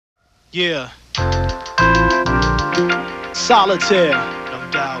Yeah, solitaire, no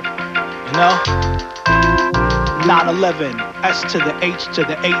doubt. You know, 9/11, S to the H to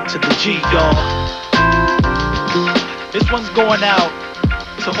the A to the G, y'all. This one's going out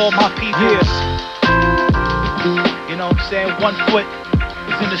to all my peoples. You know what I'm saying? One foot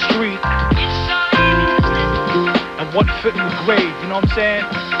is in the street and one foot in the grave. You know what I'm saying?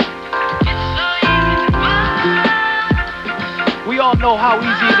 We all know how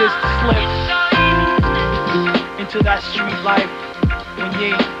easy it is to slip into that street life when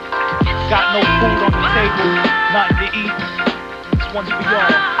you ain't got no food on the table, nothing to eat. This one's for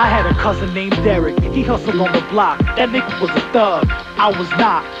y'all. I had a cousin named Derek. He hustled on the block. That nigga was a thug. I was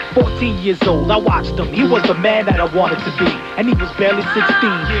not. 14 years old, I watched him. He was the man that I wanted to be, and he was barely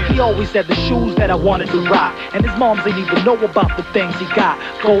 16. He always had the shoes that I wanted to rock, and his moms didn't even know about the things he got.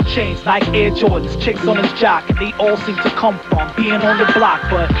 Gold chains, Nike Air Jordans, chicks on his jock, and they all seem to come from being on the block.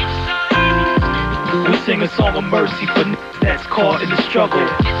 But we sing a song of mercy for niggas that's caught in the struggle,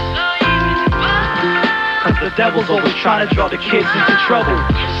 cause the devil's always trying to draw the kids into trouble.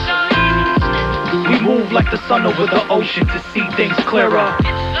 We move like the sun over the ocean to see things clearer.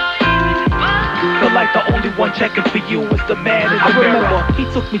 Feel like the only one checking for you is the man in the mirror. I remember he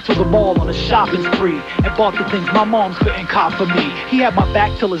took me to the mall on a shopping spree and bought the things my moms couldn't cop for me. He had my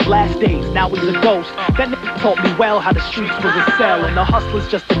back till his last days, now he's a ghost. That nigga taught me well how the streets was a cell, and the hustler's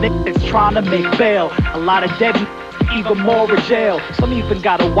just a nigga that's trying to make bail. A lot of dead even more in jail. Some even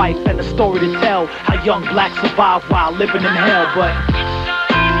got a wife and a story to tell, how young blacks survive while living in hell. But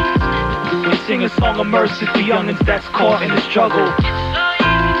we sing a song of mercy for youngins that's caught in the struggle,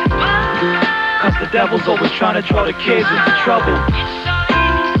 cause the devil's always trying to draw the kids into trouble.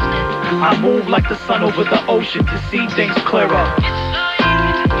 I move like the sun over the ocean to see things clearer.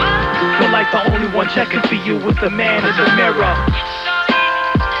 Feel like the only one checking for you is the man in the mirror.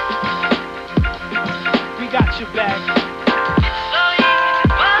 We got your back.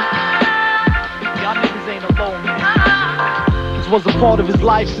 Y'all niggas ain't alone, man. This was a part of his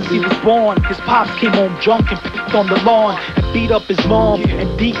life since he was born. His pops came home drunk and picked on the lawn and beat up his mom,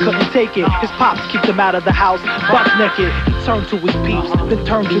 and D couldn't take it. His pops kicked him out of the house, buck naked. He turned to his peeps, then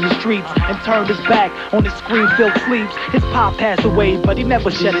turned to the streets and turned his back on his screen-filled sleeps. His pop passed away, but he never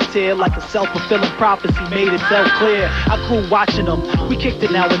shed a tear. Like a self-fulfilling prophecy made itself clear. I grew watching him, we kicked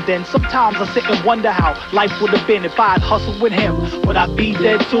it now and then. Sometimes I sit and wonder how life would have been if I had hustled with him. Would I be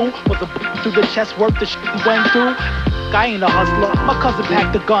dead too? Was a through the chest worth the shit he went through? I ain't a hustler. My cousin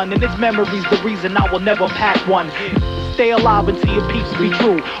packed a gun, and his memory's the reason I will never pack one. Stay alive until your peeps be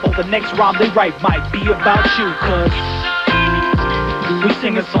true, or the next rhyme they write might be about you. Cause we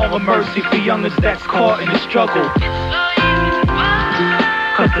sing a song of mercy for youngins that's caught in the struggle,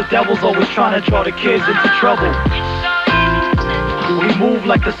 cause the devil's always trying to draw the kids into trouble. We move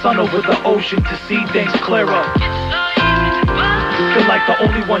like the sun over the ocean to see things clearer. Feel like the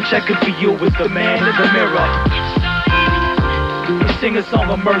only one checking for you is the man in the mirror. We sing a song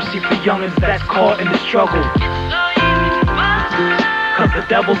of mercy for youngins that's caught in the struggle, cause the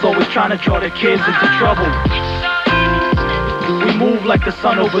devil's always trying to draw the kids into trouble. We move like the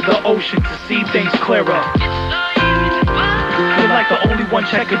sun over the ocean to see things clearer. Feel like the only one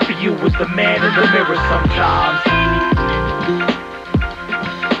checking for you is the man in the mirror sometimes.